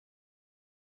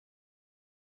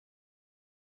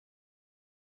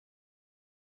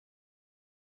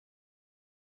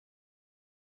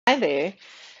Hi there.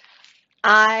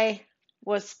 I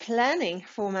was planning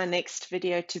for my next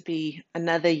video to be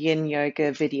another yin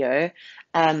yoga video,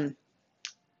 um,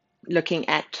 looking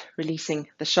at releasing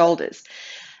the shoulders.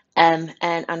 And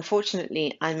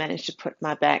unfortunately, I managed to put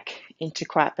my back into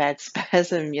quite bad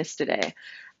spasm yesterday.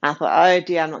 I thought, oh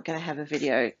dear, I'm not going to have a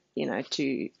video,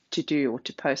 to do or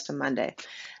to post on Monday.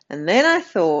 And then I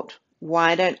thought,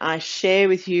 why don't I share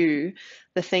with you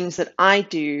the things that I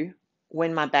do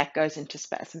when my back goes into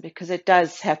spasm? Because it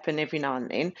does happen every now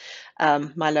and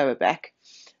then, my lower back.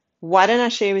 Why don't I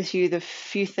share with you the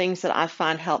few things that I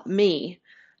find help me?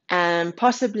 And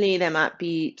possibly there might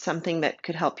be something that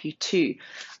could help you too.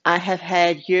 I have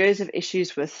had years of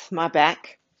issues with my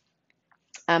back,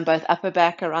 both upper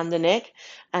back around the neck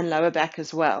and lower back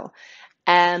as well.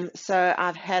 So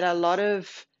I've had a lot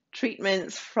of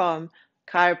treatments from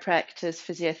chiropractors,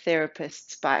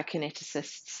 physiotherapists,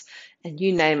 biokineticists, and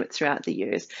you name it throughout the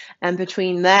years. And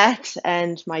between that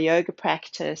and my yoga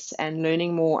practice and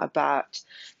learning more about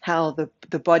how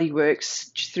the body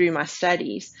works through my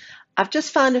studies, I've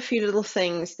just found a few little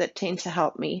things that tend to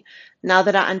help me. Now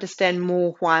that I understand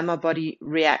more why my body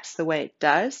reacts the way it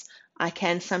does, I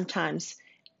can sometimes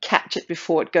catch it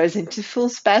before it goes into full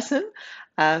spasm.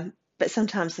 But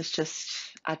sometimes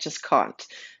I just can't,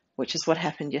 which is what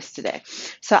happened yesterday.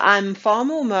 So I'm far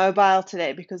more mobile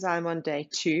today because I'm on day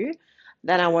 2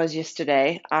 than I was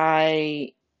yesterday.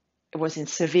 I was in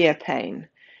severe pain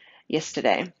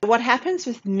yesterday. What happens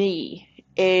with me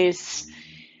is,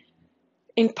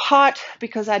 in part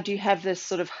because I do have this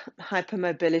sort of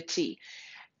hypermobility.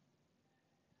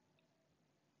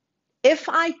 If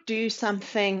I do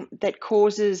something that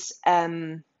causes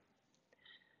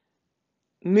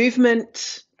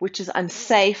movement which is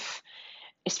unsafe,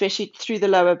 especially through the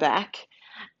lower back,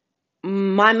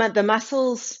 the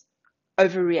muscles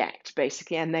overreact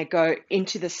basically, and they go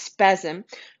into the spasm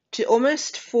to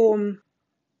almost form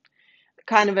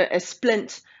kind of a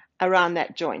splint around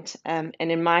that joint. And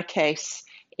in my case,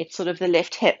 it's sort of the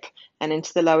left hip and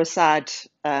into the lower side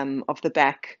of the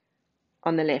back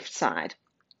on the left side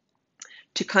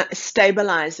to kind of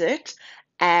stabilize it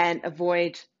and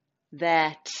avoid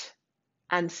that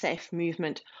unsafe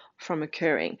movement from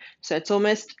occurring. So it's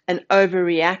almost an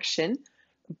overreaction,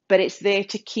 but it's there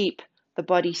to keep the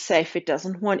body safe. It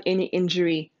doesn't want any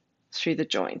injury through the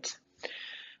joint.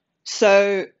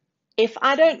 So if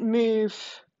I don't move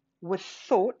with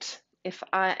thought, if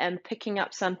I am picking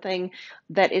up something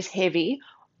that is heavy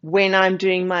when I'm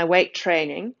doing my weight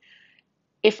training,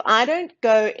 if I don't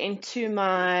go into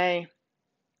my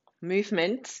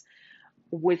movement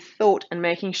with thought and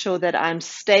making sure that I'm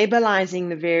stabilizing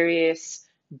the various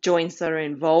joints that are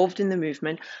involved in the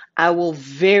movement, I will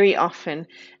very often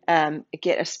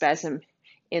get a spasm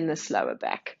in this lower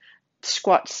back.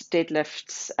 Squats,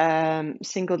 deadlifts,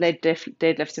 single leg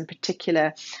deadlifts in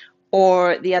particular.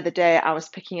 Or the other day, I was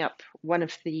picking up one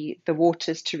of the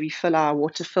waters to refill our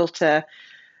water filter,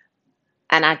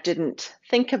 and I didn't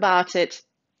think about it.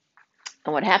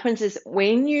 And what happens is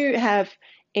when you have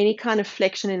any kind of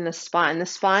flexion in the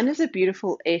spine is a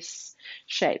beautiful S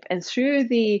shape. And through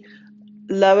the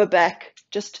lower back,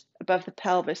 just above the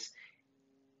pelvis,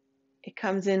 it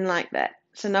comes in like that.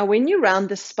 So now when you round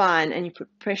the spine and you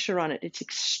put pressure on it, it's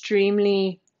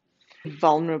extremely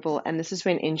vulnerable. And this is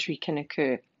when injury can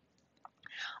occur.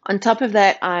 On top of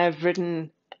that, I've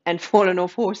ridden and fallen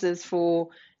off horses for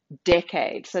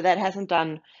decades. So that hasn't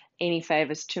done any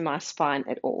favors to my spine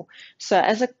at all. So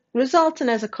as a result and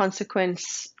as a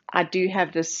consequence, I do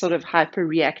have this sort of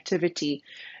hyperreactivity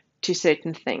to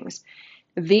certain things.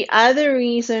 The other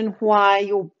reason why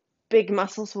your big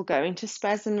muscles will go into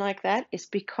spasm like that is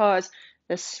because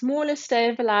the smaller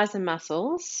stabilizer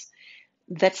muscles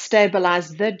that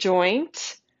stabilize the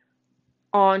joint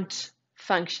aren't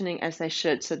functioning as they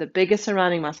should. So the bigger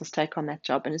surrounding muscles take on that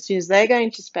job. And as soon as they go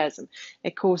into spasm,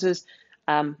 it causes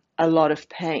a lot of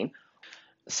pain.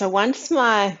 So once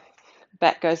my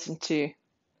back goes into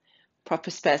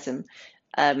proper spasm,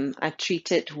 I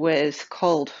treat it with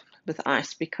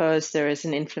ice because there is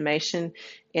an inflammation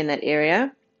in that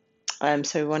area.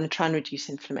 So we want to try and reduce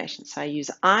inflammation. So I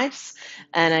use ice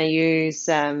and I use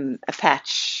a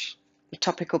patch, a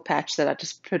topical patch that I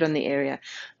just put on the area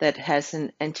that has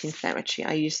an anti-inflammatory.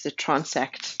 I use the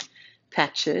Transact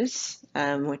patches,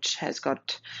 which has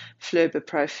got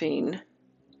flubiprophene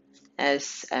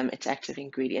as its active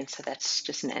ingredient. So that's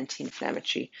just an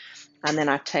anti-inflammatory. And then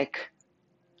I take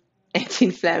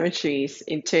anti-inflammatories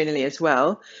internally as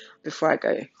well before I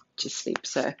go to sleep.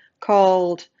 So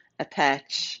cold, a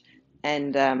patch,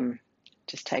 and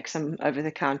just take some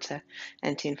over-the-counter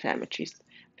anti-inflammatories,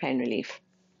 pain relief.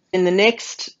 In the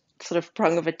next sort of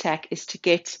prong of attack is to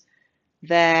get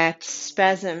that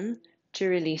spasm to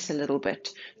release a little bit.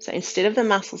 So instead of the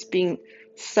muscles being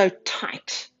so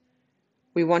tight,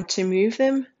 we want to move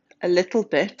them a little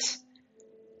bit,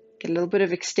 get a little bit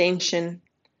of extension,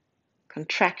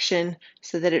 contraction,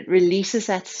 so that it releases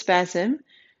that spasm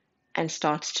and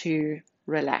starts to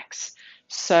relax.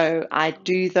 So I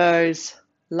do those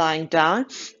lying down.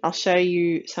 I'll show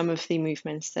you some of the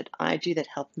movements that I do that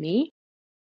help me.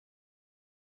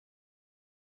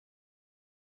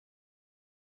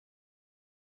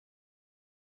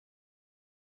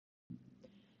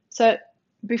 So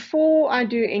before I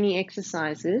do any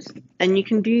exercises, and you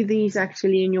can do these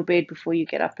actually in your bed before you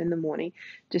get up in the morning,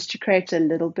 just to create a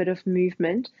little bit of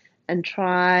movement and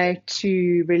try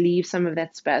to relieve some of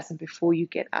that spasm before you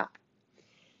get up.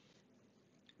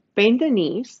 Bend the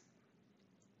knees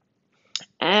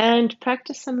and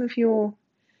practice some of your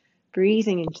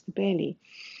breathing into the belly.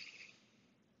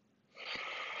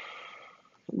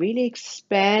 Really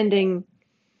expanding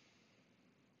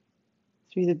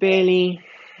through the belly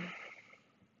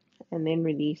and then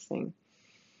releasing.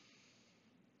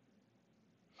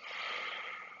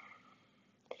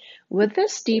 With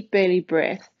this deep belly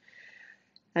breath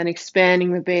and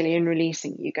expanding the belly and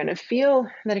releasing, you're going to feel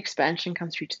that expansion come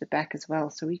through to the back as well.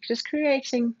 So we're just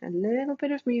creating a little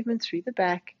bit of movement through the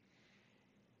back,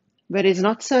 but it's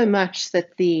not so much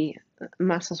that the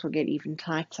muscles will get even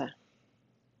tighter.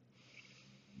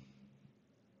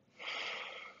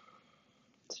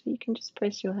 So you can just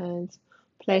place your hands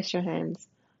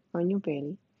on your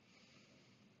belly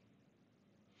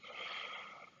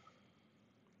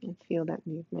and feel that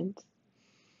movement.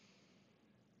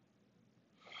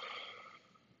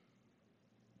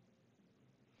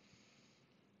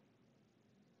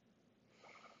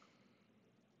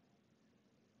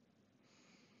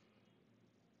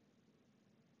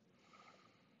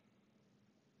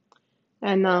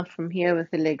 And now from here,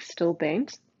 with the legs still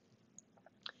bent,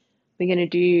 we're going to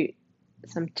do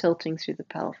some tilting through the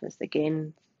pelvis.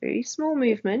 Again, very small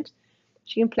movement.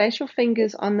 So you can place your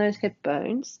fingers on those hip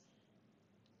bones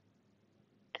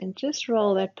and just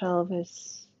roll that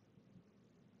pelvis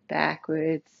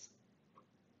backwards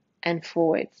and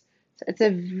forwards. So it's a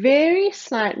very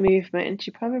slight movement.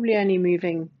 You're probably only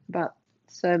moving about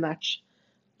so much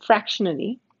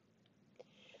fractionally.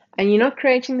 And you're not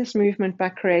creating this movement by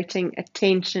creating a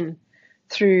tension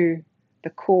through the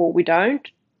core. We don't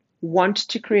want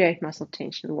to create muscle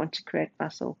tension. We want to create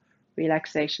muscle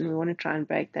relaxation. We want to try and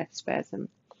break that spasm.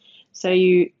 So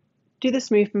you do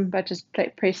this movement by just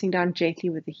pressing down gently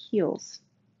with the heels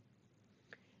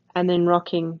and then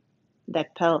rocking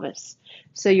that pelvis.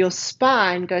 So your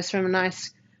spine goes from a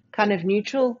nice kind of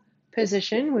neutral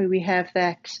position where we have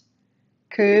that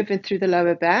curve and through the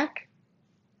lower back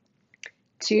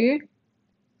to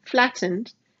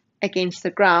flattened against the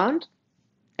ground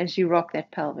as you rock that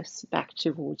pelvis back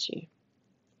towards you.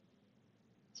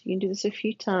 So you can do this a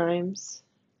few times.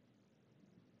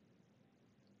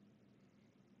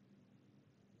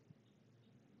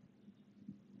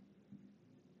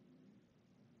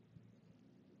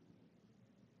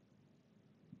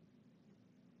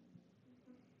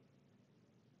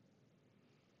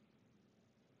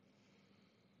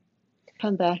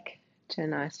 Come back to a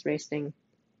nice resting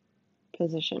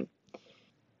position.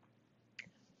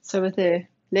 So with the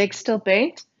legs still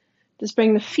bent, just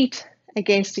bring the feet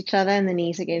against each other and the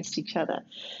knees against each other.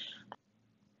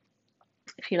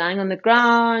 If you're lying on the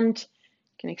ground,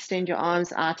 you can extend your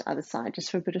arms out to the other side just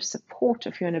for a bit of support.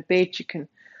 If you're in a bed, you can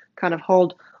kind of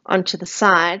hold onto the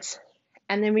sides.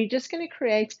 And then we're just going to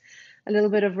create a little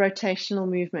bit of rotational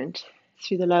movement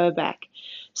through the lower back.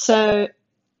 So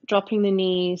dropping the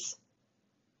knees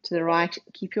to the right,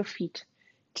 keep your feet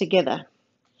together.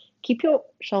 Keep your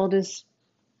shoulders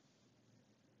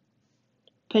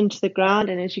pinned to the ground,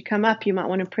 and as you come up, you might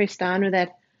want to press down with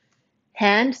that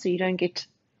hand so you don't get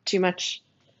too much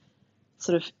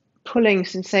sort of pulling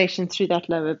sensation through that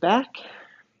lower back.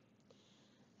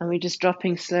 And we're just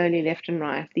dropping slowly left and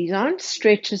right. These aren't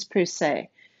stretches per se.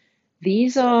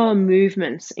 These are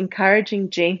movements,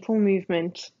 encouraging gentle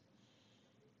movement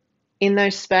in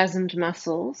those spasmed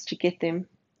muscles to get them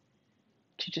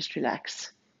to just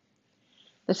relax.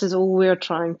 This is all we're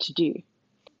trying to do.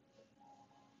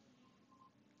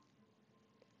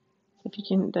 If you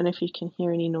can, don't know if you can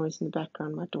hear any noise in the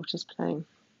background. My daughter's playing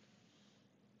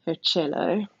her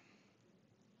cello.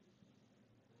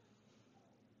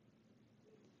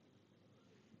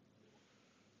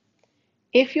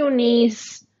 If your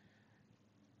knees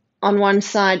on one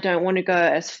side don't want to go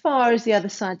as far as the other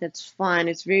side, that's fine.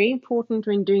 It's very important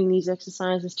when doing these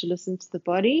exercises to listen to the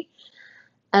body.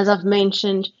 As I've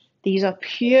mentioned, these are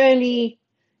purely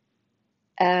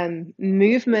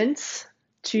movements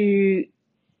to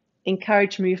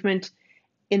encourage movement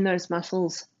in those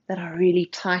muscles that are really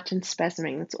tight and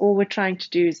spasming. That's all we're trying to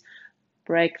do, is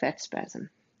break that spasm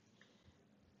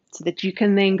so that you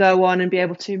can then go on and be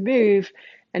able to move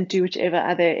and do whichever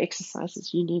other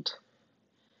exercises you need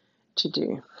to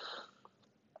do.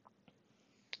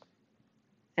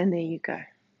 And there you go.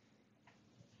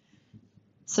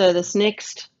 So this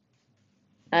next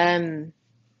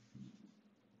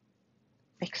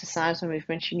exercise or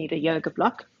movement, you need a yoga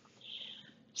block.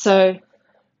 So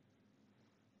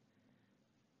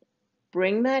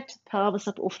bring that pelvis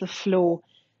up off the floor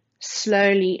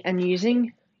slowly and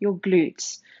using your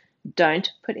glutes. Don't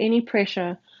put any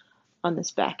pressure on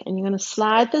this back. And you're going to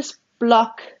slide this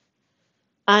block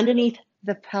underneath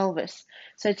the pelvis.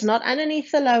 So it's not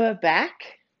underneath the lower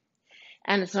back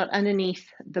and it's not underneath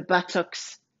the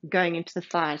buttocks going into the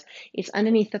thighs. It's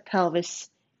underneath the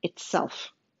pelvis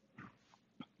itself.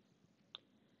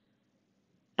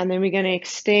 And then we're going to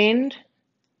extend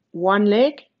one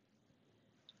leg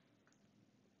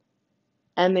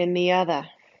and then the other.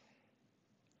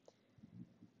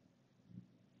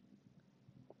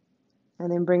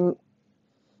 And then bring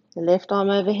the left arm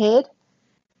overhead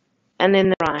and then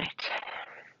the right.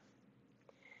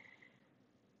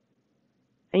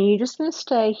 And you're just going to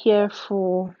stay here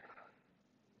for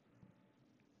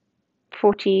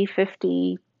 40,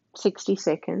 50, 60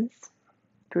 seconds,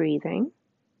 breathing.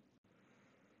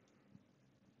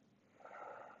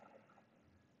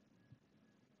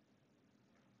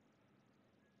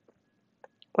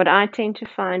 What I tend to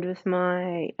find with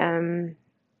my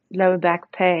lower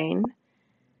back pain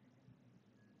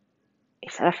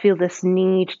is that I feel this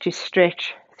need to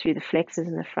stretch through the flexors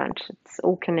in the front. It's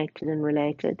all connected and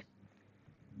related.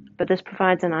 But this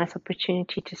provides a nice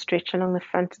opportunity to stretch along the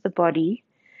front of the body.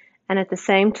 And at the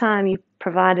same time, you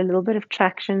provide a little bit of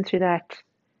traction through that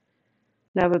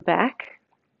lower back.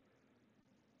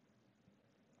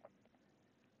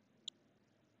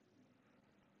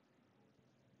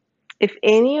 If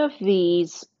any of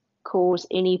these cause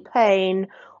any pain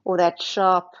or that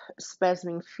sharp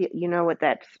spasming feel, you know what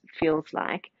that feels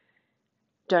like,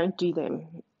 don't do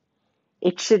them.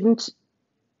 It shouldn't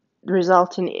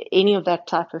result in any of that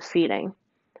type of feeling.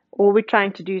 All we're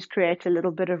trying to do is create a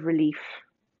little bit of relief.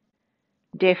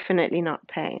 Definitely not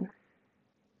pain.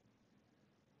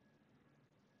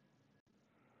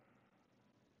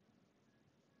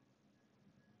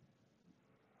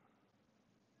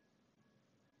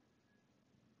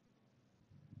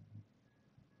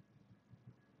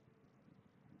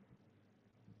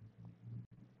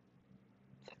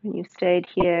 So when you stayed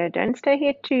here, don't stay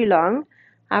here too long.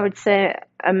 I would say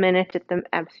a minute at the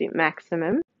absolute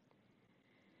maximum.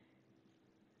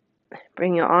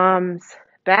 Bring your arms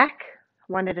back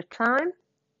one at a time.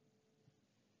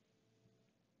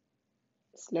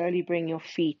 Slowly bring your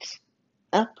feet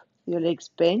up, your legs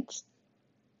bent.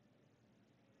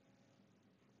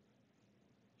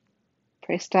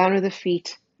 Press down with the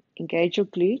feet. Engage your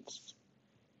glutes.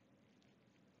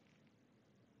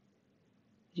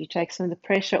 As you take some of the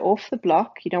pressure off the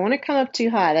block, you don't want to come up too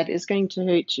high. That is going to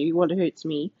hurt you. Well, it hurts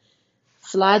me.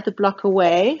 Slide the block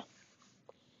away.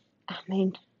 And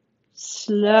then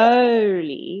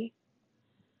slowly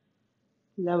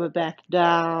lower back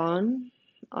down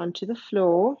onto the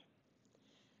floor.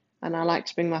 And I like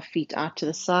to bring my feet out to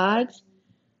the sides.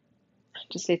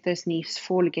 Just let those knees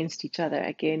fall against each other.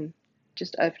 Again,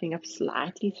 just opening up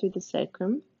slightly through the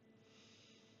sacrum.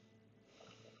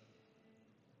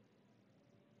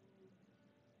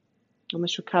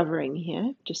 Almost recovering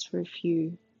here, just for a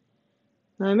few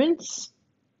moments.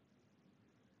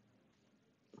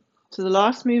 So the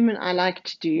last movement I like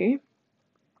to do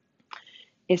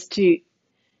is to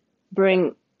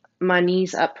bring my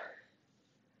knees up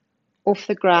off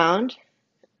the ground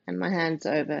and my hands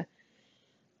over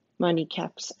my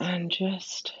kneecaps and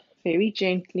just very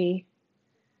gently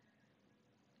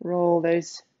roll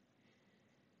those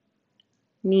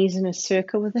knees in a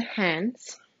circle with the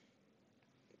hands,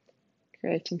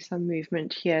 creating some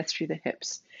movement here through the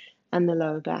hips and the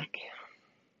lower back.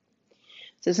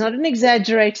 So it's not an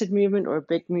exaggerated movement or a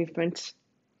big movement,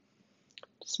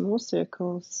 small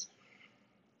circles.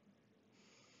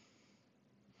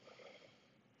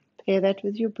 Pair that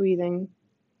with your breathing.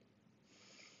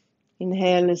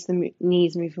 Inhale as the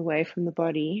knees move away from the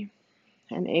body,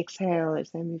 and exhale as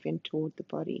they move in toward the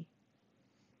body.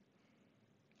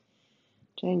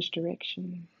 Change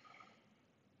direction.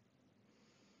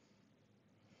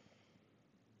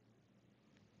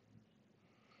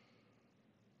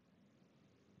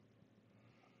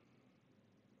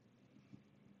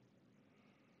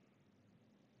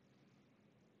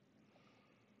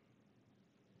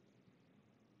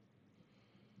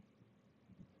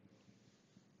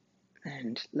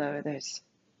 And lower those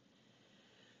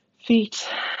feet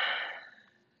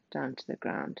down to the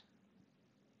ground.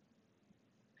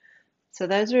 So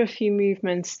those are a few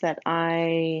movements that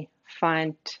I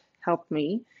find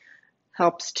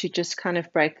helps to just kind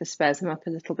of break the spasm up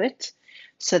a little bit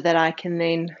so that I can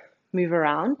then move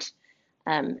around.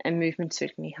 And movement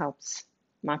certainly helps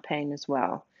my pain as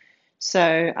well.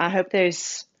 So I hope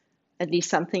there's at least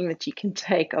something that you can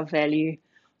take of value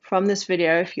from this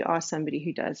video if you are somebody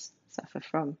who does suffer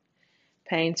from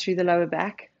pain through the lower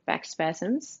back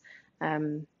spasms.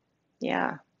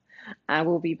 Yeah, I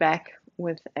will be back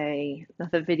with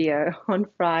another video on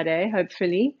Friday,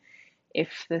 hopefully.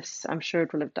 If this, I'm sure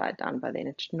it will have died down by then.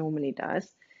 It normally does.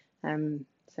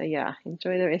 So yeah,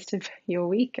 enjoy the rest of your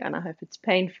week, and I hope it's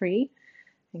pain-free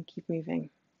and keep moving.